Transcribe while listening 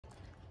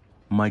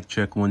Mic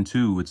check 1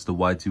 2. It's the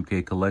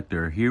Y2K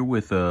Collector here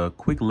with a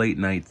quick late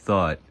night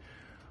thought.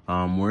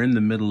 We're in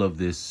the middle of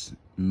this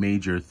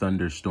major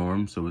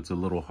thunderstorm, so it's a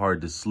little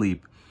hard to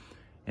sleep.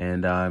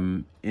 And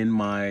I'm in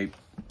my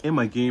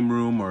game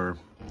room, or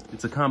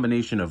it's a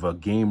combination of a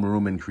game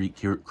room and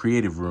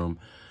creative room.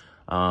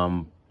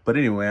 But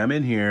anyway, I'm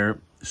in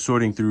here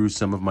sorting through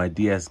some of my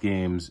DS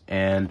games,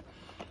 and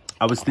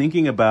I was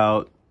thinking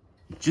about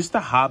just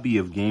the hobby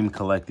of game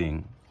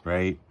collecting,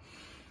 right?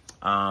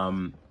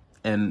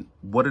 And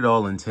what it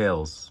all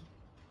entails.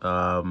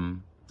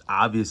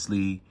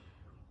 Obviously,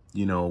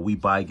 you know, we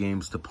buy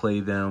games to play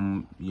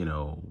them, you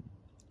know,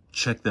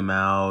 check them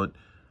out,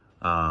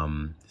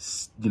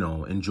 you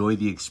know, enjoy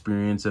the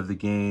experience of the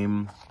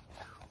game,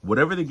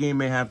 whatever the game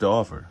may have to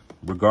offer,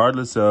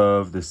 regardless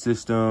of the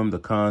system, the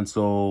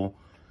console,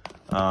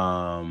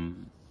 the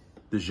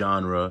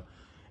genre.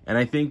 And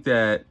I think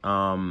that,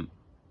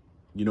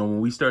 you know, when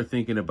we start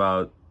thinking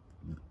about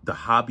the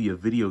hobby of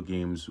video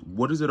games,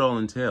 what does it all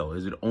entail?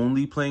 Is it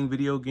only playing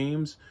video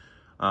games?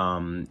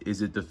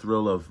 Is it the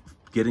thrill of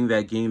getting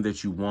that game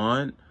that you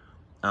want?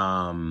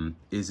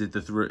 Is it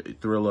the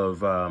thrill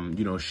of,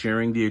 you know,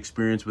 sharing the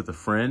experience with a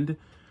friend?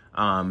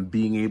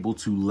 Being able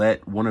to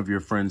let one of your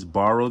friends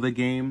borrow the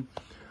game?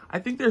 I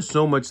think there's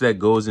so much that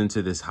goes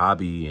into this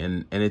hobby,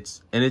 and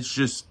it's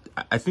just,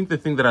 I think the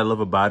thing that I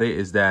love about it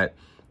is that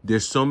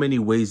there's so many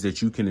ways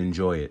that you can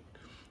enjoy it.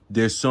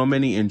 There's so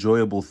many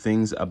enjoyable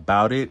things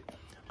about it,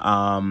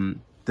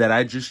 that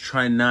I just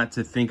try not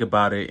to think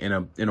about it in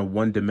a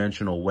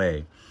one-dimensional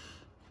way.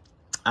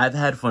 I've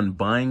had fun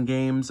buying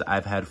games.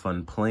 I've had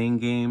fun playing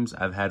games.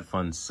 I've had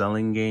fun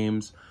selling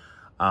games.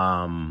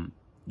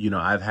 You know,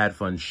 I've had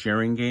fun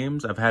sharing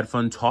games. I've had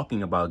fun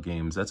talking about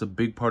games. That's a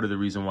big part of the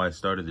reason why I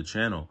started the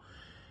channel.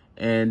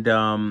 And,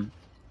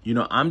 you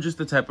know, I'm just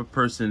the type of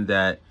person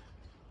that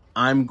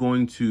I'm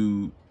going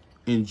to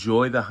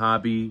enjoy the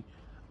hobby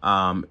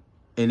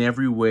in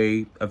every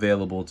way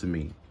available to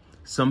me.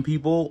 Some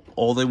people,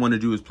 all they want to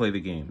do is play the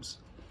games.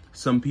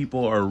 Some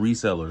people are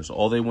resellers.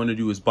 All they want to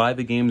do is buy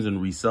the games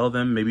and resell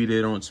them. Maybe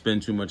they don't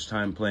spend too much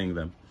time playing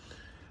them.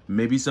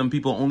 Maybe some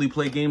people only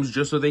play games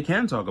just so they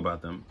can talk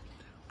about them.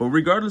 But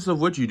regardless of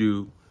what you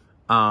do,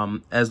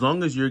 as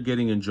long as you're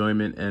getting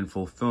enjoyment and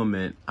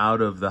fulfillment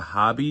out of the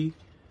hobby,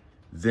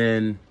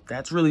 then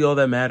that's really all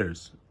that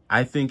matters.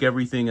 I think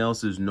everything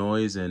else is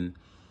noise, and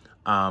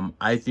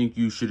I think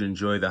you should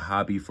enjoy the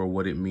hobby for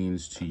what it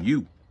means to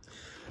you.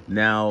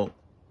 Now,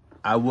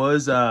 I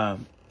was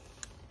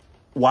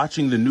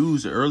watching the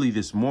news early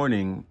this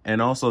morning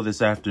and also this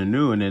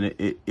afternoon, and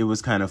it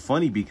was kind of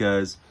funny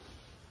because,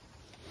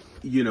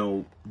 you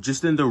know,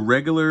 just in the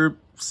regular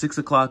 6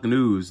 o'clock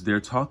news, they're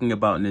talking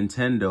about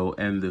Nintendo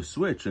and the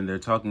Switch, and they're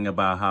talking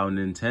about how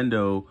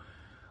Nintendo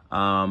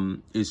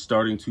is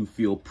starting to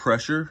feel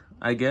pressure,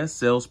 I guess,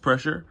 sales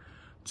pressure,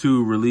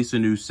 to release a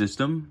new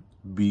system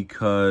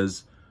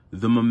because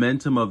the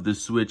momentum of the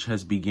Switch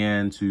has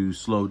began to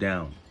slow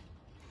down.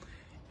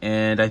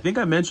 And I think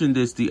I mentioned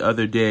this the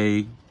other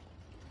day.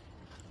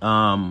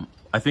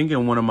 I think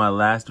in one of my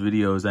last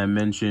videos, I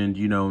mentioned,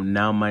 you know,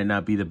 now might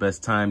not be the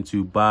best time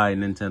to buy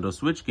Nintendo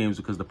Switch games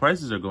because the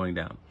prices are going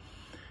down.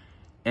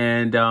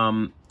 And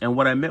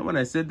what I meant when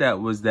I said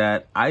that was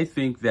that I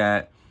think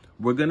that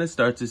we're going to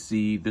start to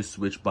see the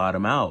Switch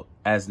bottom out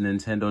as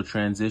Nintendo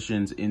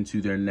transitions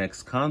into their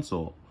next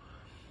console.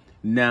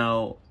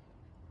 Now,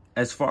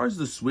 as far as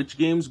the Switch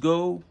games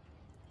go,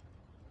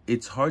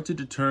 it's hard to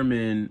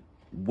determine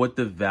what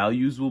the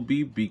values will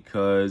be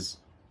because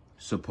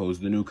suppose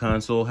the new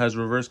console has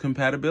reverse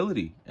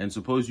compatibility, and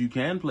suppose you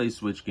can play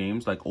Switch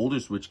games, like older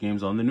Switch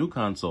games, on the new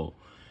console.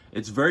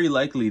 It's very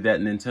likely that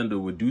Nintendo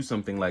would do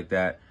something like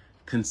that,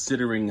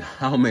 considering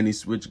how many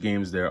Switch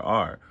games there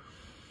are.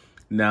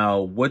 Now,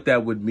 what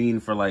that would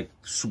mean for like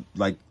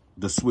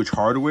the Switch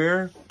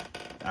hardware,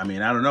 I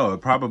mean, I don't know.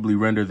 It'd probably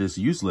render this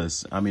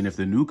useless. I mean, if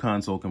the new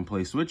console can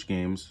play Switch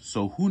games,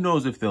 so who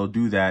knows if they'll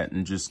do that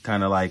and just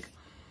kind of like,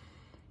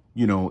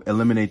 you know,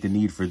 eliminate the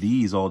need for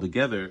these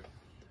altogether.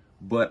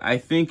 But I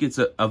think it's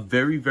a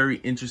very, very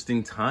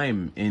interesting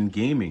time in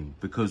gaming,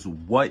 because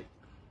what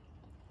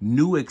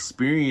new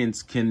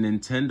experience can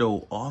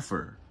Nintendo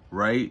offer,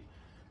 right,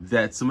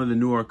 that some of the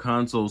newer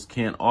consoles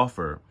can't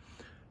offer?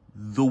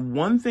 The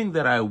one thing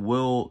that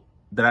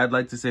I'd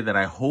like to say that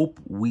I hope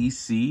we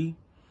see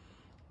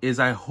is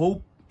I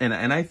hope, and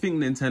I think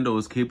Nintendo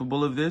is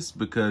capable of this,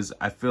 because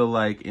I feel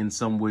like in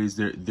some ways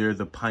they're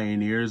the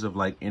pioneers of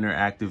like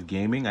interactive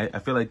gaming. I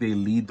feel like they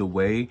lead the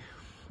way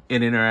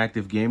in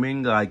interactive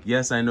gaming. Like,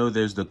 yes, I know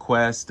there's the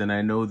Quest, and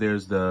I know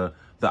there's the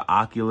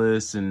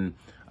Oculus, and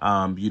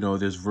you know,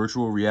 there's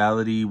virtual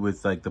reality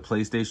with like the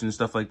PlayStation and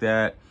stuff like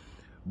that.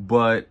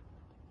 But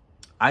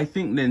I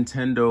think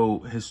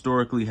Nintendo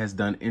historically has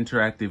done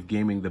interactive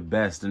gaming the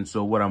best. And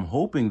so what I'm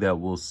hoping that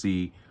we'll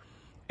see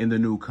in the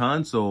new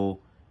console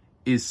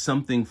is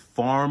something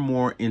far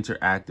more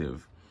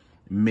interactive.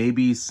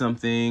 Maybe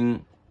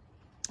something,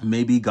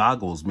 maybe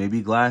goggles,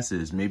 maybe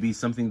glasses, maybe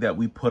something that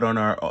we put on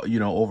our, you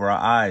know, over our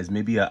eyes,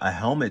 maybe a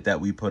helmet that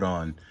we put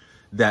on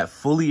that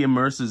fully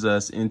immerses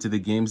us into the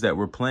games that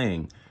we're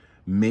playing.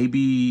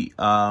 Maybe,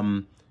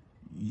 maybe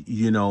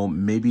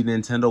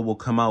Nintendo will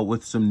come out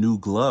with some new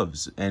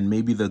gloves, and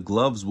maybe the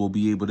gloves will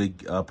be able to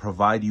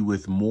provide you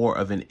with more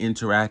of an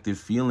interactive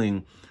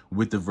feeling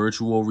with the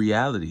virtual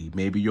reality.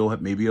 Maybe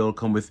it'll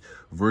come with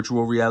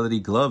virtual reality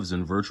gloves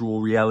and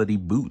virtual reality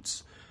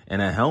boots and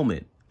a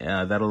helmet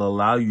that'll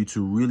allow you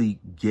to really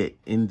get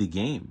in the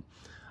game.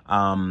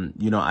 Now,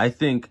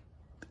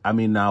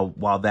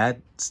 while that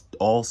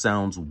all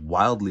sounds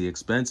wildly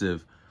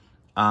expensive,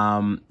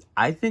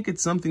 I think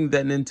it's something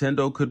that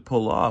Nintendo could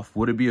pull off.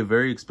 Would it be a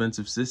very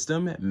expensive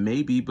system?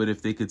 Maybe, but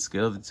if they could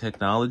scale the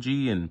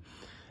technology and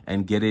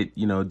get it,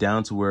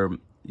 down to where,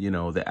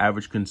 the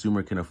average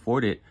consumer can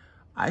afford it,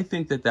 I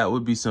think that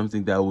would be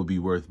something that would be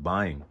worth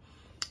buying.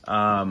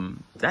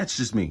 That's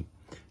just me.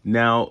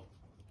 Now,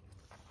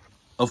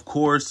 of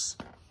course,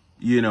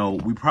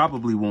 we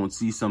probably won't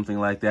see something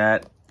like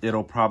that.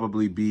 It'll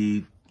probably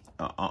be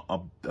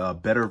a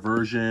better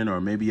version, or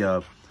maybe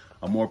a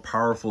more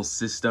powerful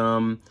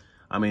system.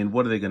 I mean,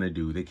 what are they going to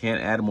do? They can't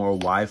add more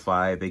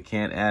Wi-Fi. They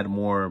can't add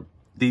more.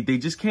 They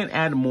just can't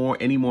add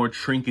any more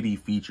trinkety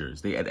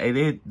features.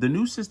 The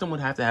new system would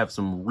have to have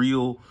some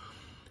real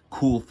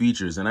cool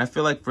features. And I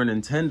feel like for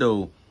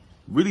Nintendo,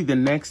 really the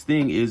next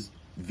thing is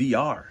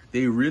VR.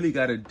 They really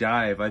got to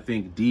dive, I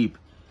think, deep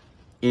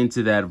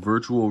into that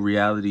virtual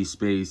reality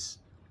space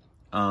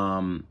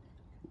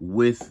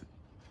with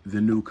the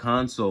new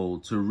console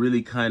to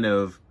really kind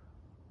of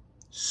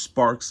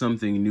spark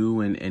something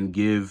new and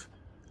give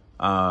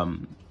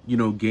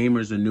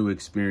gamers a new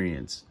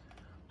experience.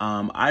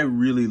 I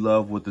really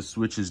love what the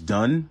Switch has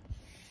done.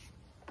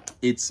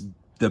 It's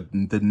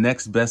the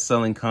next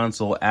best-selling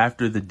console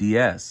after the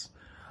DS.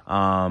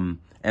 And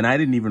I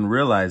didn't even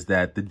realize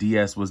that the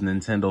DS was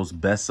Nintendo's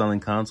best-selling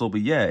console,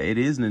 but yeah, it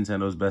is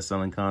Nintendo's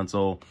best-selling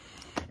console,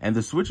 and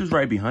the Switch is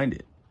right behind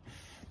it.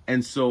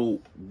 And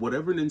so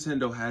whatever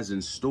Nintendo has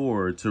in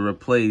store to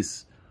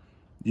replace,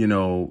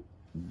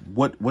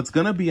 what's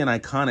going to be an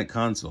iconic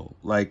console,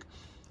 like,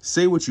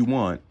 say what you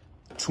want,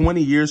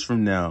 20 years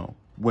from now,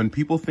 when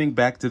people think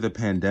back to the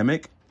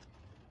pandemic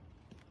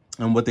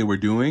and what they were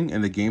doing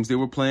and the games they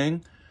were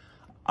playing,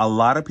 a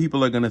lot of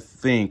people are going to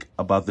think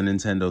about the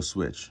Nintendo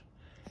Switch.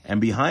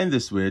 And behind the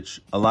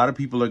Switch, a lot of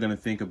people are going to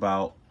think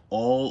about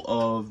all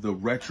of the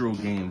retro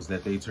games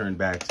that they turn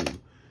back to.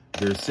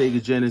 Their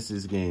Sega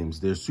Genesis games,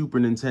 their Super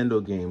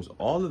Nintendo games,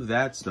 all of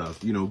that stuff.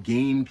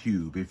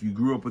 GameCube. If you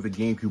grew up with a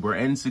GameCube or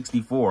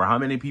N64, how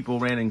many people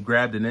ran and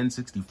grabbed an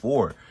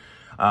N64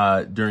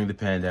 during the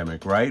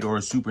pandemic, right? Or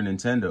a Super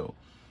Nintendo.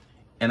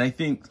 And I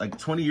think like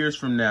 20 years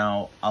from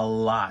now, a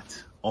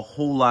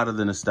whole lot of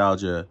the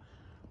nostalgia,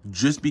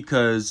 just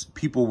because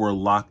people were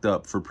locked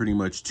up for pretty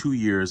much 2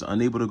 years,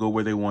 unable to go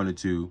where they wanted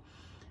to.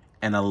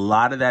 And a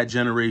lot of that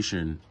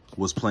generation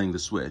was playing the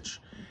Switch.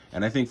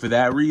 And I think for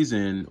that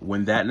reason,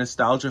 when that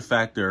nostalgia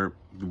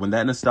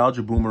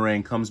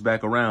boomerang comes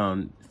back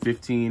around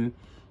 15,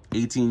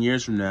 18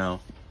 years from now,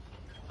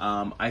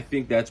 I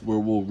think that's where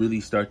we'll really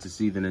start to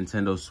see the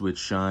Nintendo Switch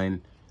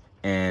shine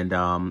and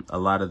a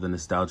lot of the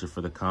nostalgia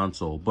for the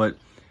console. But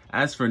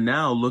as for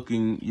now,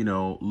 looking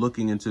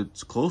into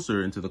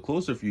the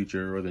closer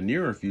future or the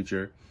nearer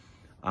future,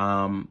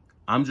 I'm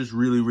just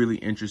really, really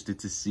interested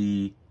to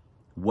see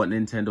what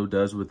Nintendo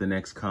does with the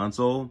next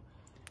console.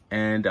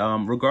 And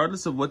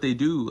regardless of what they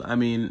do, I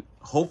mean,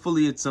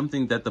 hopefully it's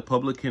something that the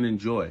public can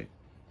enjoy.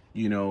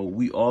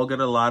 We all get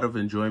a lot of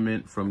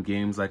enjoyment from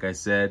games, like I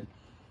said.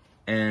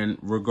 And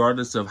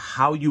regardless of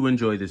how you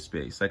enjoy this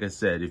space, like I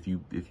said, if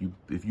you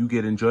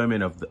get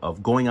enjoyment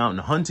of going out and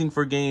hunting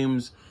for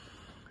games,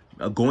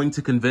 going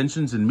to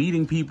conventions and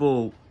meeting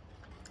people,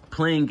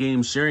 playing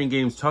games, sharing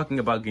games, talking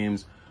about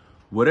games,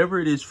 whatever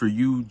it is for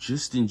you,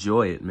 just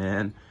enjoy it,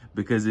 man,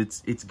 because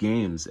it's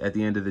games at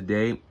the end of the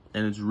day,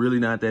 and it's really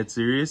not that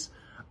serious.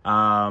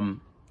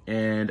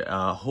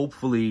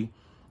 Hopefully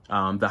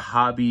the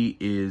hobby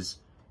is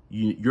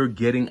you're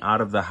getting out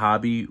of the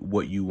hobby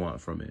what you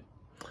want from it.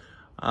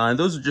 And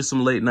those are just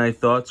some late night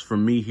thoughts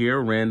from me here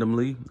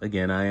randomly.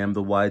 Again, I am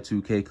the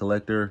Y2K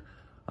collector.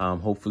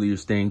 Hopefully you're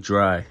staying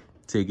dry.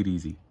 Take it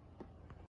easy.